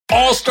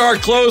All-star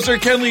closer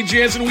Kenley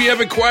Jansen, we have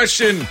a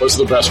question. What's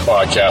the best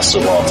podcast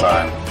of all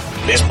time?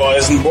 Baseball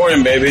isn't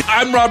boring, baby.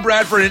 I'm Rob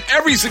Bradford, and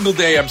every single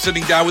day I'm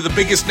sitting down with the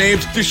biggest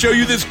names to show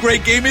you this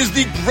great game is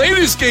the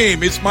greatest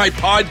game. It's my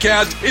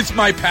podcast. It's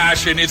my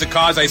passion. It's a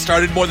cause I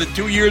started more than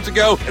 2 years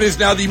ago and is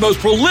now the most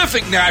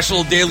prolific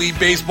national daily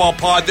baseball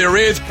pod there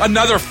is.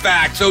 Another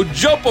fact. So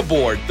jump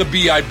aboard the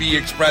BIB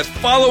Express.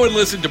 Follow and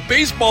listen to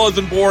Baseball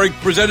Isn't Boring,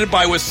 presented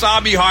by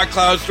Wasabi Hot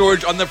Cloud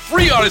Storage on the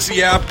free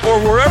Odyssey app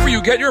or wherever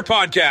you get your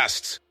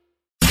podcasts.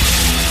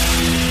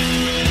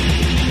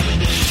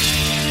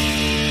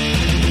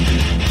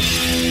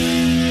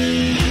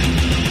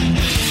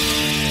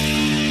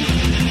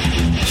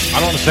 I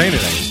don't want to say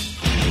anything.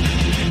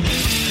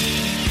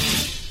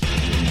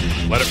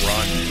 Let it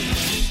run.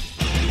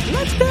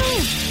 Let's go.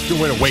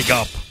 Good way to wake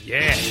up.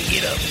 Yeah,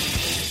 get up.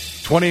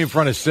 20 in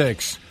front of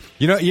 6.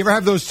 You know, you ever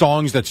have those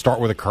songs that start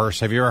with a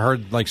curse? Have you ever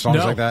heard like songs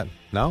like that?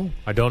 No?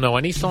 I don't know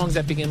any songs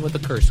that begin with a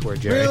curse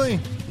word, Jerry. Really?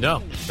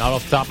 No, not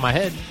off the top of my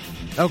head.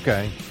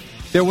 Okay.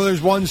 Yeah, well,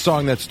 there's one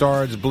song that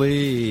starts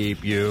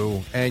bleep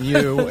you and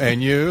you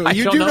and you. I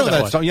You don't do know know that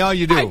that one. song. Yeah,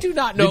 you do. I do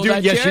not know you do,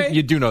 that, Yes, Jerry.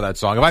 you do know that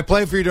song. If I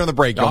play it for you during the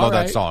break, you'll know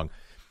that song.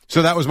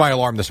 So that was my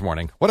alarm this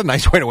morning. What a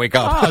nice way to wake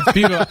up. Oh, it's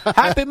beautiful.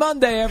 Happy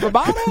Monday,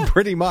 everybody.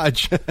 Pretty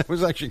much. It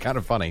was actually kind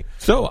of funny.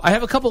 So I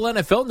have a couple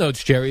NFL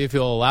notes, Jerry, if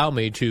you'll allow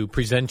me to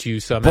present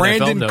you some NFL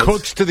Brandon notes.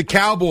 Cooks to the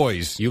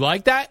Cowboys. You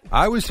like that?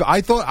 I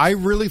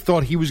really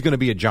thought he was going to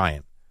be a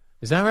Giant.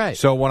 Is that right?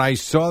 So when I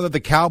saw that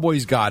the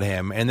Cowboys got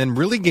him and then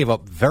really gave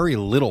up very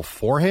little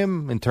for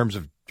him in terms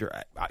of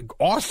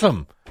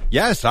awesome.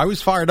 Yes, I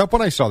was fired up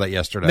when I saw that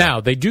yesterday. Now,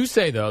 they do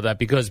say, though, that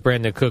because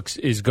Brandon Cooks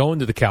is going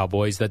to the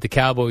Cowboys, that the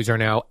Cowboys are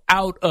now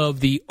out of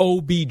the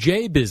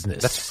OBJ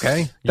business. That's okay.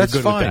 You're That's good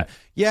with fine. that.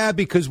 Yeah,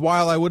 because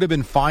while I would have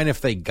been fine if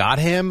they got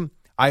him,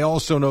 I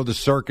also know the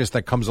circus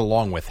that comes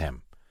along with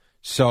him.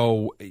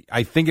 So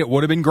I think it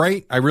would have been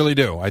great. I really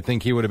do. I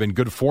think he would have been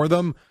good for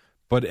them.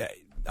 But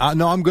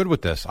no, I'm good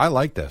with this. I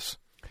like this.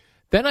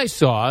 Then I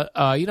saw,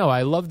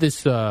 I love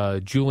this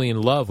Julian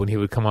Love when he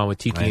would come on with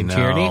Tiki and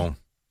Tierney.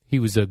 He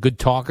was a good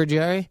talker,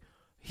 Jerry.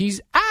 He's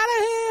out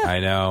of here. I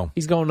know.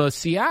 He's going to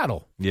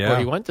Seattle. Yeah. Or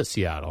he went to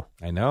Seattle.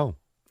 I know.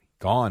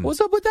 Gone.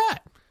 What's up with that?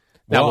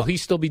 Now, will he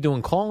still be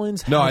doing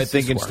call-ins? No, How I does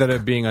think this instead work?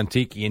 of being on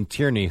Tiki and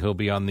Tierney, he'll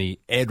be on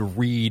the Ed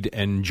Reed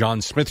and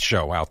John Smith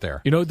show out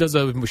there. You know who does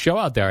a show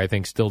out there, I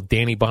think, still?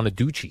 Danny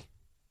Bonaducci.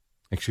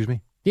 Excuse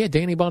me? Yeah,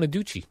 Danny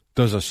Bonaducci.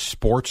 Does a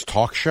sports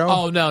talk show?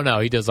 Oh, no.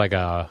 He does like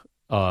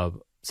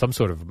some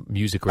sort of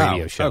music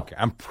radio show. Okay.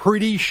 I'm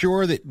pretty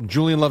sure that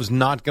Julian Love's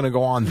not going to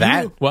go on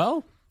that.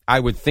 Well, I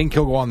would think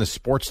he'll go on the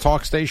sports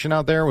talk station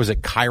out there. Was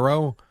it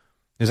Cairo?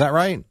 Is that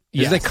right?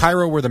 Yes. Is it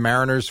Cairo where the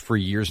Mariners for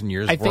years and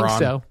years I were think on?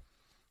 so.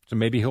 So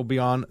maybe he'll be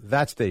on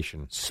that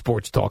station.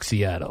 Sports Talk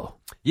Seattle.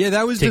 Yeah,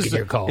 that was Taking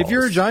your calls. If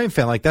you're a Giant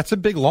fan, like that's a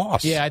big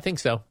loss. Yeah, I think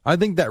so. I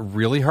think that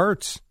really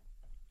hurts.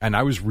 And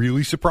I was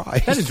really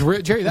surprised. That is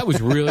Jerry, that was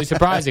really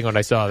surprising when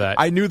I saw that.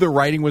 I knew the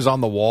writing was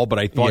on the wall, but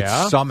I thought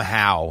Yeah.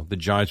 somehow the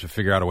Giants would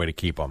figure out a way to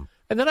keep him.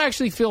 And then I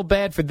actually feel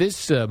bad for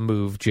this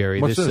move,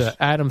 Jerry. What's this?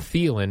 Adam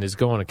Thielen is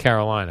going to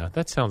Carolina.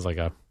 That sounds like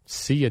a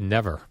see you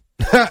never.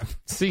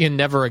 See you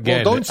never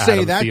again. Well, don't say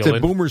Adam that to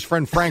Thielen. Boomer's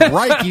friend Frank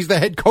Reich. He's the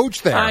head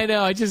coach there. I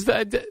know.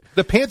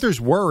 The Panthers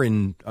were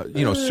in,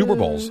 Super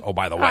Bowls. Oh,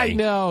 by the way. I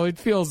know. It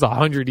feels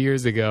 100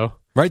 years ago.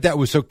 Right? That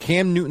was so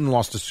Cam Newton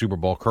lost a Super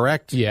Bowl,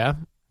 correct? Yeah.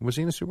 Was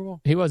he in a Super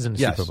Bowl? He was in the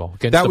Yes. Super Bowl.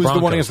 Against That the was the one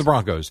Broncos. against the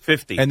Broncos.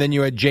 50. And then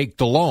you had Jake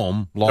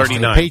Delhomme lost to the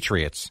 39.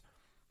 Patriots.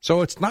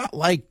 So it's not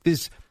like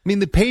this. I mean,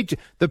 the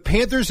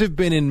Panthers have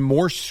been in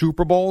more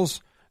Super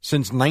Bowls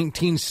since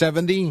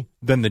 1970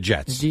 than the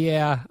Jets.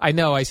 Yeah, I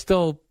know.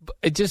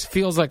 It just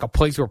feels like a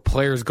place where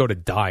players go to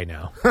die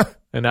now.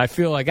 And I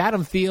feel like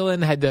Adam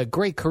Thielen had a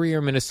great career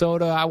in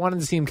Minnesota. I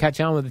wanted to see him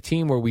catch on with a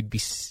team where we'd be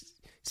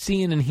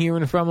seeing and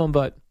hearing from him,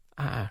 but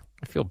I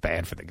feel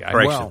bad for the guy.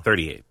 Correction,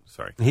 38.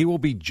 Sorry. He will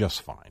be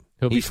just fine.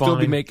 He'll still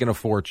be fine. making a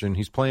fortune.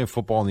 He's playing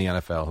football in the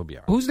NFL. He'll be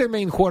all right. Who's their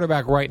main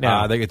quarterback right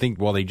now? They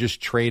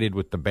just traded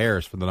with the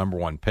Bears for the number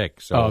one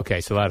pick. So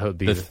okay, so that would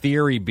be the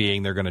theory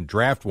being they're going to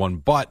draft one,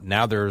 but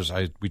now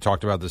we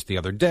talked about this the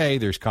other day.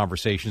 There's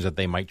conversations that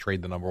they might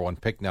trade the number one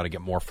pick now to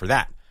get more for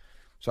that.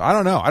 So I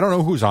don't know. I don't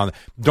know who's on.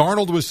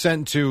 Darnold was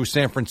sent to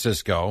San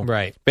Francisco.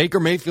 Right.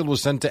 Baker Mayfield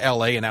was sent to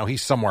L.A. and now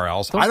he's somewhere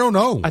else. I don't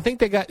know. I think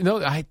they got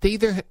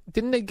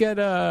didn't they get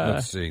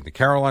Let's see. The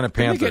Carolina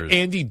didn't they Panthers. get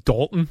Andy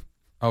Dalton?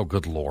 Oh,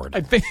 good Lord.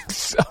 I think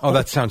so. Oh,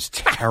 that sounds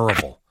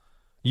terrible.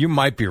 You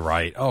might be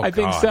right. Oh, I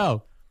think God.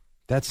 so.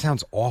 That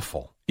sounds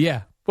awful.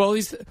 Yeah. Well,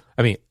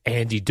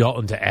 Andy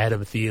Dalton to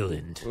Adam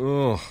Thielen.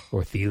 Ugh.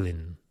 Or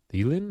Thielen.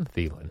 Thielen?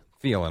 Thielen,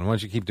 why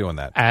don't you keep doing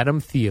that?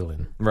 Adam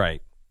Thielen.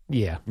 Right.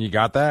 Yeah. You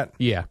got that?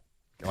 Yeah.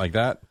 Like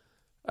that?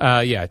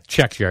 Yeah.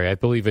 Check, Jerry. I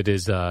believe it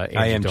is Andy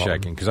I am Dalton.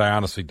 checking because I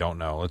honestly don't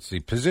know. Let's see.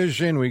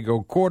 Position, we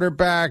go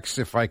quarterbacks.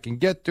 If I can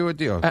get to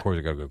it. Of course,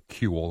 I got to go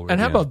Q all the way And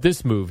how to the end. about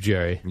this move,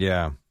 Jerry?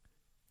 Yeah.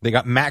 They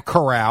got Matt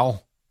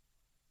Corral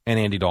and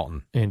Andy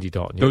Dalton. Andy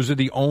Dalton. Yeah. Those are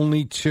the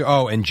only two.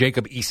 Oh, and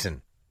Jacob Eason.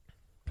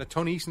 Is that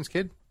Tony Eason's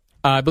kid?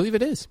 I believe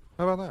it is.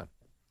 How about that?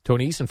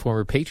 Tony Eason,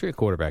 former Patriot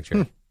quarterback,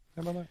 Jerry.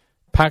 How about that?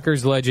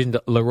 Packers legend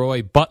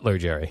Leroy Butler,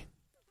 Jerry.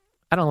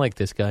 I don't like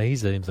this guy. He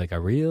seems like a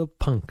real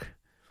punk.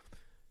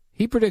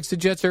 He predicts the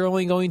Jets are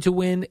only going to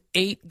win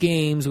 8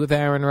 games with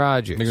Aaron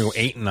Rodgers. They're going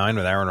to go 8-9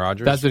 with Aaron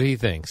Rodgers? That's what he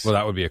thinks. Well,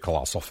 that would be a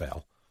colossal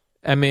fail.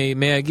 And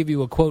may I give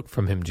you a quote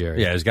from him,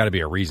 Jerry? Yeah, there's got to be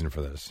a reason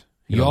for this.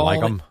 You don't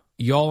like him?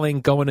 Y'all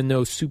ain't going to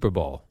no Super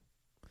Bowl.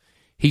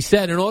 He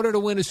said, in order to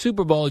win a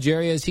Super Bowl,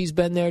 Jerry, as he's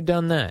been there,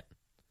 done that,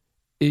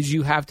 is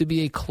you have to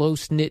be a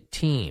close-knit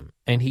team.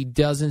 And he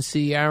doesn't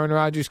see Aaron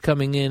Rodgers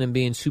coming in and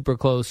being super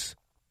close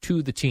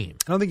to the team.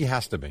 I don't think he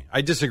has to be.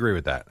 I disagree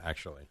with that,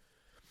 actually.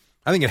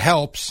 I think it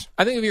helps.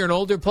 I think if you're an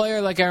older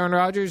player like Aaron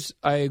Rodgers,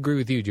 I agree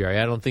with you, Jerry.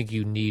 I don't think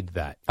you need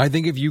that. I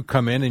think if you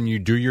come in and you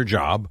do your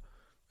job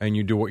and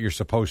you do what you're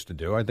supposed to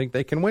do, I think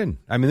they can win.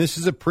 I mean, this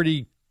is a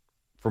pretty,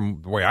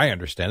 from the way I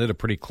understand it, a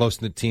pretty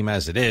close-knit team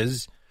as it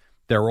is.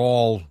 They're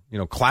all,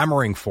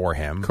 clamoring for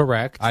him.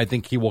 Correct. I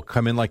think he will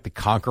come in like the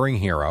conquering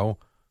hero,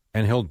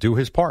 and he'll do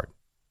his part.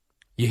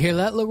 You hear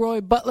that,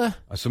 Leroy Butler?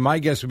 So my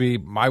guess would be,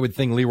 I would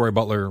think Leroy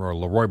Butler or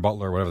Leroy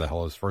Butler, whatever the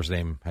hell his first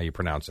name, how you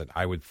pronounce it,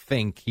 I would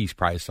think he's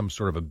probably some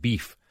sort of a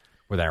beef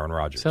with Aaron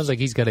Rodgers. Sounds like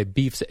he's got a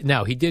beef.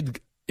 Now, I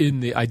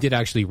did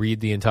actually read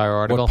the entire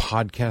article. What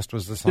podcast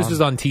was this on? This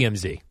is on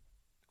TMZ.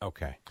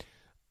 Okay.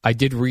 I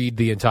did read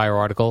the entire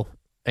article,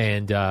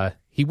 and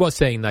he was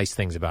saying nice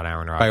things about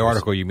Aaron Rodgers. By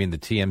article, you mean the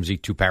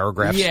TMZ 2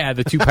 paragraphs? Yeah,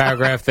 the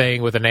 2-paragraph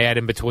thing with an ad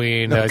in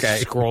between,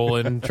 Okay.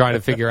 scrolling, trying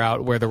to figure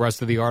out where the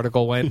rest of the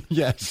article went.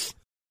 Yes.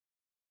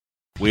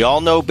 We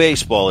all know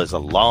baseball is a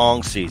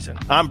long season.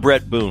 I'm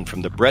Brett Boone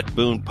from the Brett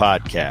Boone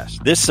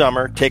Podcast. This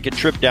summer, take a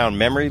trip down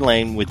memory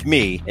lane with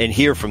me and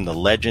hear from the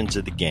legends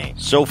of the game.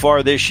 So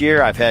far this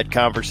year, I've had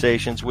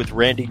conversations with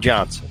Randy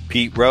Johnson,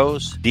 Pete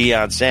Rose,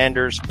 Deion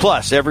Sanders.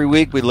 Plus, every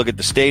week we look at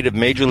the state of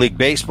Major League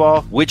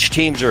Baseball, which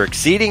teams are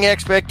exceeding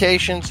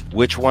expectations,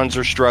 which ones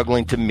are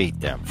struggling to meet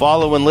them.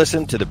 Follow and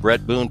listen to the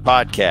Brett Boone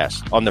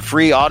Podcast on the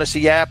free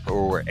Odyssey app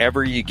or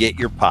wherever you get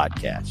your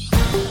podcasts.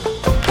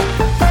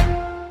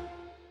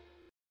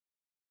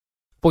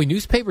 Boy,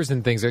 newspapers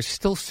and things are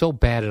still so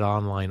bad at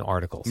online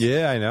articles.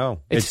 Yeah, I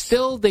know. It's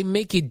still, they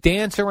make you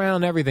dance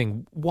around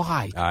everything.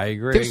 Why? I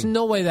agree. There's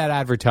no way that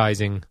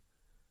advertising,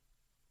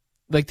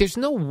 there's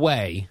no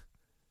way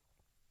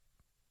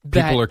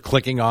that people are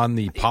clicking on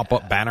the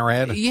pop-up banner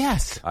ad.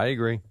 Yes. I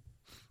agree.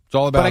 It's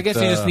all about. But I guess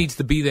he just needs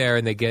to be there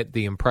and they get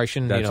the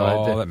impression. That's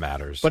all that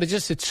matters. But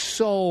it's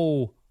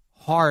so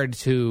hard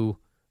to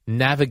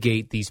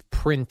navigate these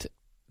print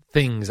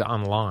things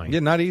online. Yeah,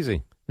 not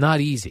easy.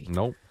 Not easy.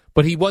 Nope.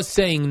 But he was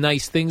saying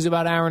nice things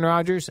about Aaron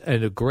Rodgers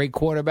and a great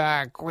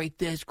quarterback, great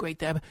this, great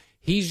that.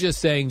 He's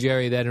just saying,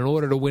 Jerry, that in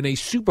order to win a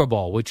Super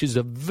Bowl, which is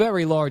a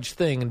very large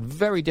thing and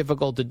very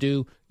difficult to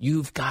do,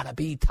 you've got to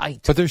be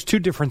tight. But there's 2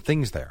 different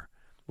things there.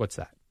 What's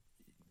that?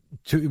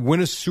 To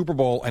win a Super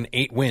Bowl and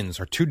 8 wins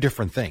are 2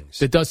 different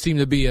things. It does seem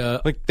to be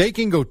a... they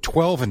can go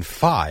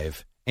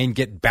 12-5 and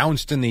get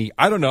bounced in the,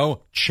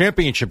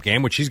 championship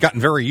game, which he's gotten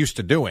very used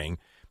to doing,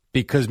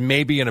 because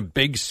maybe in a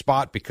big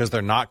spot because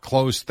they're not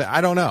close.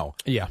 I don't know.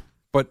 Yeah.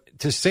 But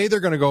to say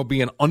they're going to go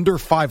be an under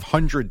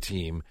 500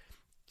 team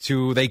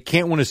to they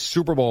can't win a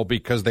Super Bowl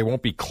because they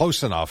won't be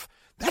close enough,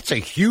 that's a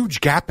huge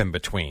gap in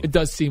between. It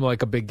does seem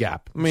like a big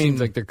gap. It seems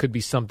like there could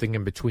be something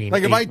in between.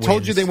 Like if I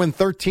told wins. you they win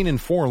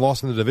 13-4 and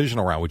lost in the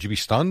divisional round, would you be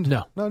stunned?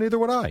 No. No, neither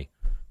would I.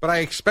 But I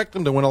expect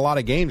them to win a lot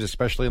of games,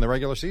 especially in the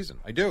regular season.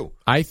 I do.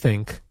 I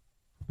think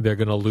they're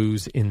going to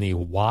lose in the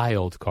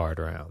wild card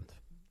round.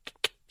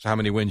 So how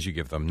many wins you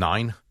give them?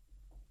 9?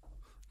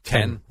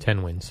 10?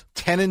 10 wins.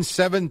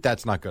 10-7,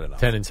 that's not good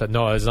enough. 10-7.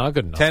 No, it's not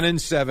good enough.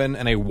 10-7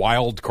 and a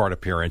wild card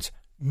appearance,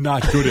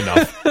 not good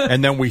enough.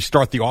 And then we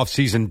start the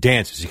offseason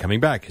dance. Is he coming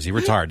back? Is he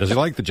retired? Does he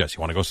like the Jets? You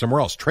want to go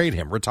somewhere else? Trade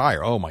him.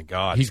 Retire. Oh, my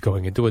God. He's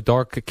going into a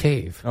dark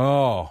cave.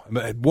 Oh,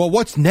 well,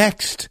 what's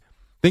next?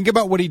 Think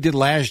about what he did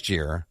last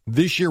year.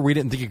 This year, we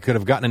didn't think he could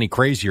have gotten any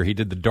crazier. He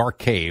did the dark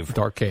cave.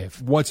 Dark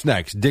cave. What's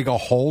next? Dig a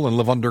hole and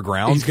live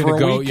underground He's going for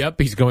to a go, week?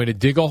 Yep, he's going to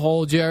dig a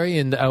hole, Jerry,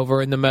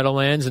 over in the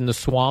Meadowlands in the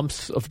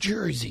swamps of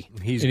Jersey.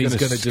 He's going to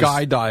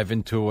skydive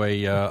into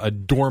a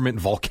dormant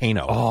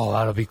volcano. Oh,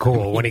 that'll be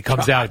cool when he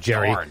comes out,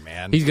 Jerry. Darn,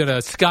 man. He's going to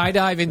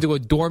skydive into a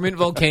dormant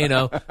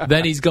volcano.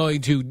 Then he's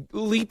going to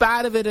leap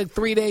out of it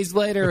 3 days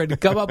later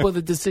and come up with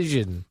a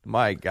decision.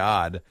 My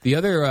God. The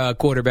other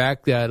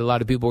quarterback that a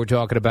lot of people were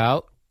talking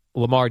about,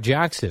 Lamar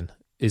Jackson,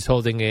 is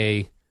holding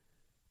I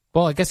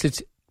guess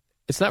it's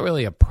not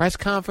really a press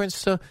conference.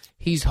 So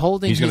he's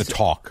holding. He's going to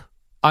talk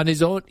on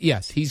his own.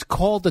 Yes, he's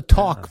called to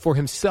talk for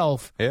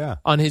himself. Yeah.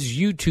 On his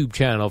YouTube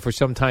channel for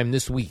some time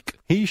this week.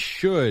 He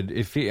should.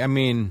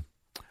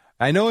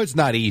 I know it's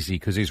not easy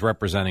because he's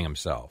representing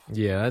himself.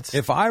 Yeah,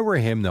 If I were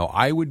him, though,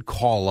 I would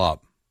call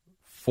up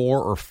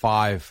 4 or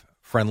 5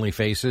 friendly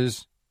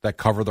faces that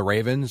cover the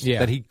Ravens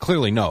that he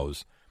clearly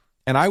knows,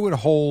 and I would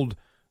hold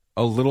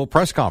a little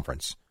press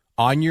conference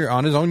on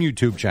his own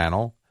YouTube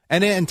channel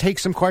and take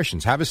some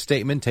questions. Have a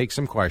statement, take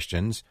some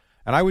questions,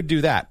 and I would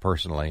do that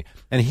personally.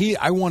 And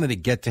I wanted to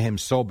get to him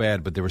so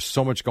bad, but there was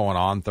so much going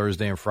on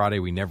Thursday and Friday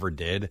we never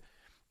did.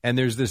 And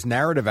there's this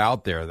narrative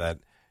out there that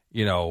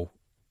no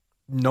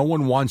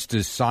one wants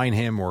to sign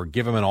him or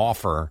give him an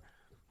offer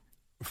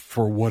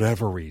for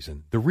whatever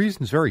reason. The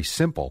reason's very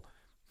simple.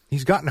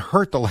 He's gotten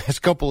hurt the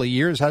last couple of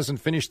years, hasn't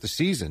finished the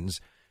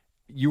seasons.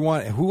 Who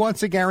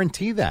wants to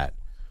guarantee that?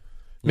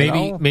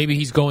 Maybe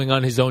he's going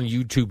on his own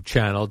YouTube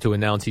channel to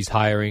announce he's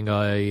hiring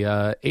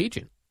a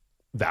agent.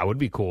 That would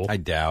be cool. I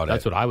doubt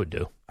That's what I would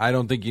do. I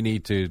don't think you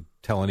need to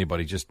tell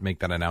anybody. Just make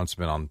that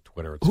announcement on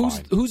Twitter. It's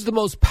fine. Who's the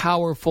most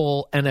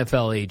powerful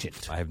NFL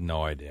agent? I have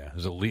no idea.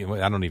 Is it Lee?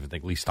 I don't even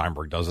think Lee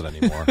Steinberg does it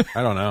anymore.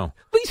 I don't know.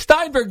 Lee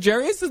Steinberg,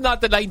 Jerry. This is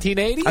not the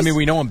 1980s. I mean,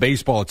 we know in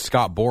baseball it's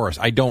Scott Boras.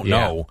 I don't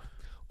know.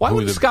 Why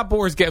would Scott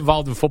Boras get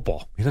involved in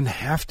football? He doesn't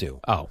have to.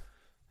 Oh.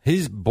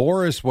 His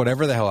Boras,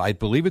 whatever the hell, I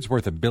believe it's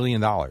worth $1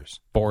 billion.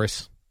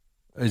 Boras.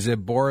 Is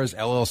it Boras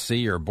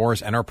LLC or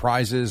Boras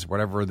Enterprises,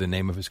 whatever the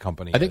name of his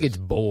company is? I think it's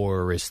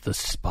Boris the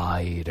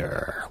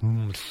Spider.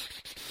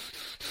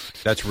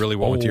 That's really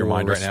what went to your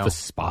mind right now? The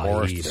Spider.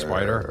 Boris the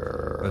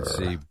Spider. Let's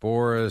see.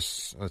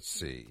 Boris, let's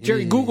see.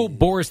 Jerry, Google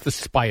Boris the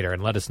Spider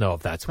and let us know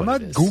if that's what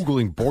it is. I'm not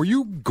Googling Boris.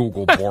 You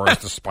Google Boris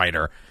the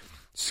Spider.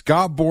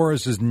 Scott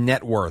Boras'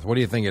 net worth, what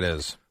do you think it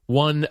is?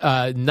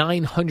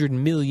 $900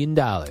 million.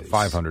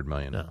 $500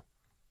 million. No.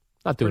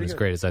 Not doing as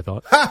great as I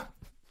thought.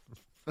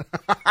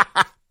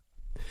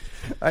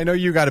 I know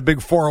you got a big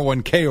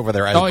 401k over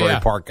there, Asbury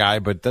Park guy,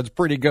 but that's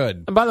pretty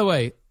good. And by the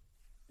way,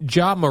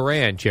 Ja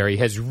Morant, Jerry,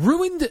 has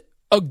ruined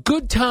a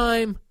good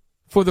time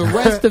for the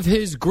rest of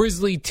his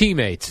Grizzly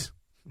teammates.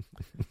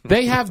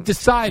 They have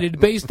decided,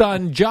 based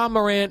on Ja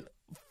Morant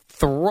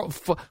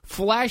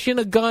flashing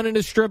a gun in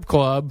a strip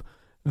club,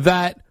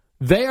 that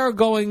they are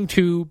going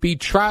to be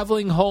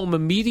traveling home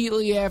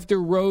immediately after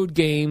road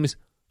games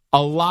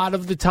a lot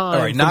of the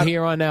time from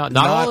here on out.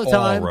 Not all the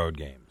time. All road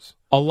games.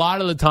 A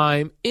lot of the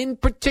time, in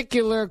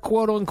particular,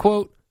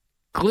 quote-unquote,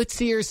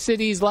 glitzier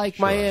cities like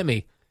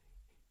Miami.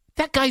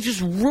 That guy just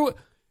ruined...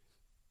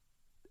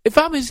 If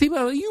I'm his team,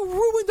 you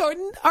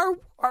ruined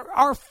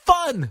our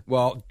fun.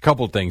 Well, a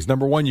couple things.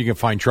 Number one, you can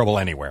find trouble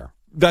anywhere.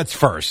 That's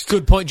first.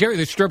 Good point, Jerry.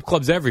 There's strip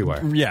clubs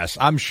everywhere. Yes,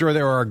 I'm sure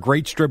there are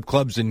great strip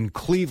clubs in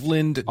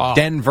Cleveland,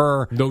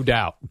 Denver. No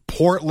doubt.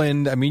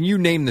 Portland. I mean, you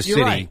name the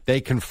city,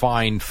 they can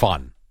find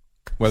fun.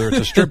 Whether it's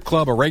a strip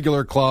club, a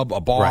regular club, a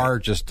bar,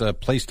 just a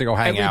place to go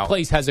hang out. Every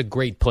place has a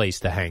great place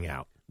to hang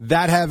out.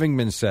 That having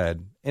been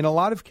said, in a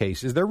lot of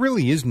cases, there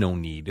really is no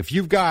need. If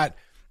you've got,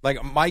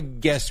 like, my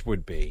guess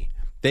would be,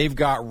 they've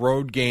got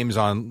road games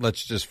on,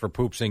 let's just for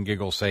poops and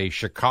giggles say,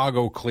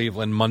 Chicago,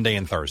 Cleveland, Monday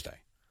and Thursday.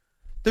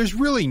 There's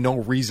really no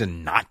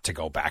reason not to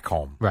go back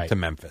home to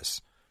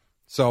Memphis.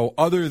 So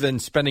other than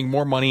spending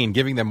more money and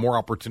giving them more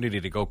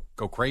opportunity to go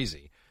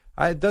crazy,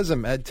 it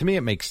doesn't. To me,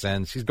 it makes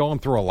sense. He's going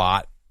through a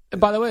lot. And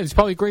by the way, there's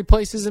probably great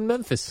places in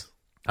Memphis.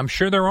 I'm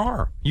sure there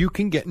are. You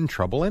can get in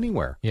trouble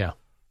anywhere. Yeah.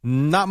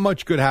 Not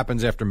much good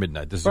happens after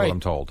midnight. This is what I'm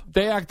told.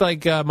 They act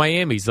like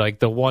Miami's like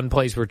the one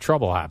place where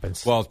trouble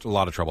happens. Well, a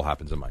lot of trouble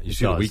happens in Miami. You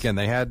see the weekend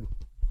they had?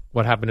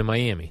 What happened in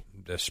Miami?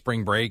 The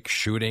spring break,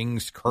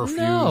 shootings, curfews.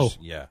 No.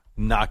 Yeah,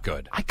 not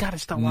good. I got to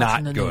start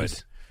watching the good.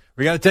 news.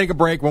 We got to take a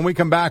break. When we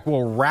come back,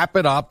 we'll wrap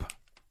it up.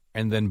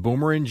 And then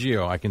Boomer and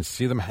Gio, I can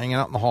see them hanging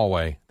out in the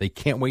hallway. They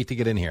can't wait to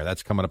get in here.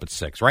 That's coming up at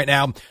 6. Right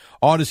now,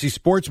 Odyssey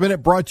Sports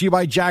Minute brought to you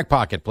by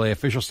Jackpocket. Play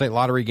official state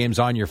lottery games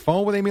on your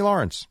phone with Amy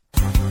Lawrence.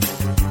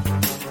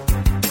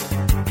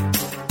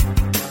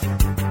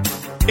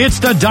 It's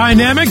the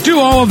dynamic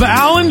duo of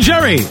Al and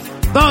Jerry,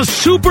 the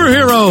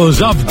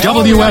superheroes of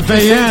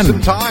WFAN.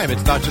 Some time.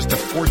 It's not just a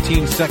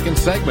 14-second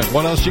segment.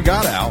 What else you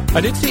got, Al? I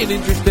did see an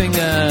interesting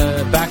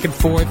back and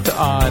forth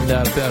on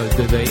the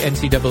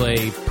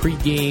NCAA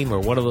pregame or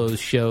one of those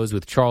shows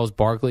with Charles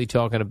Barkley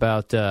talking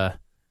about that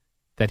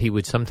he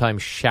would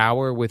sometimes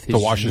shower with his...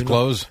 To wash his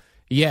clothes?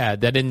 Yeah,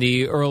 that in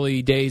the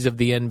early days of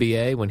the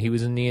NBA, when he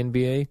was in the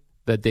NBA,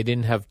 that they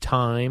didn't have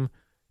time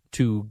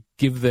to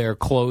give their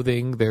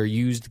clothing, their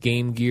used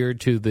game gear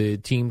to the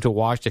team to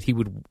wash, that he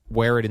would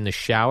wear it in the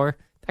shower.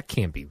 That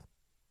can't be.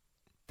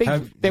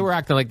 They were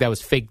acting like that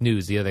was fake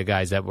news, the other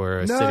guys that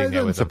were sitting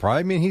there with him.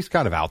 I mean, he's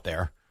kind of out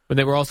there. But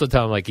they were also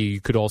telling him, like,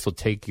 you could also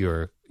take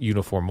your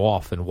uniform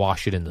off and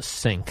wash it in the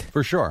sink.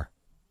 For sure.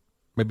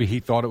 Maybe he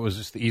thought it was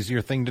just the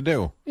easier thing to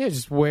do. Yeah,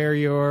 just wear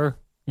your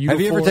uniform.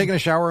 Have you ever taken a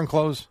shower in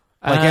clothes?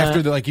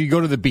 Like you go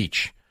to the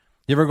beach.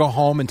 You ever go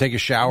home and take a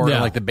shower in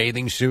like the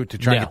bathing suit to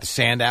try and get the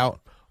sand out?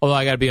 Although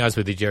I got to be honest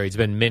with you, Jerry, it's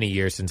been many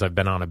years since I've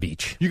been on a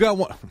beach. You got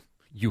one.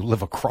 You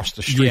live across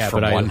the street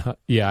from one.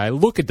 I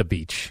look at the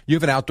beach. You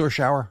have an outdoor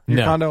shower in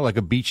your condo, like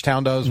a beach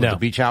town does with the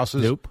beach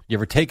houses? Nope. You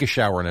ever take a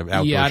shower in an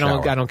outdoor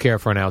shower? I don't care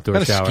for an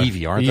outdoor shower. Kind of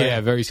skeevy, aren't they?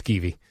 Yeah, very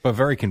skeevy. But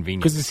very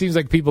convenient. Because it seems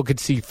like people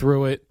could see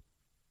through it.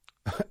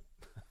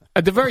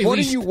 At the very least. What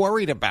are you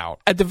worried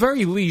about? At the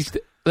very least,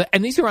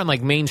 and these are on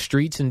like main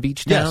streets and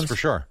beach towns. Yes, for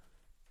sure.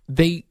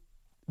 They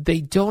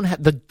don't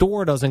have, the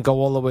door doesn't go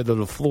all the way to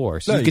the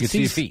floor. So you can see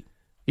your feet.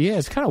 Yeah,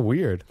 it's kind of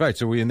weird. Right,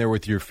 so in there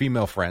with your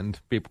female friend,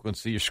 people can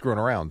see you screwing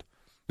around.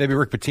 Maybe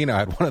Rick Pitino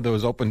had one of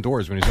those open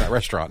doors when he was in that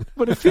restaurant.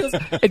 But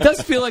it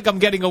does feel like I'm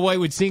getting away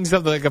with seeing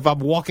something like if I'm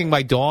walking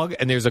my dog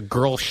and there's a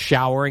girl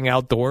showering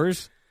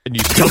outdoors.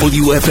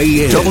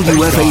 WFAN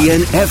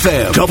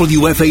FM,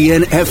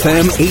 WFAN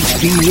FM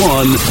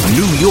HD1,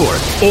 New York.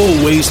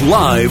 Always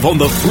live on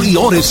the free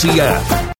Odyssey app.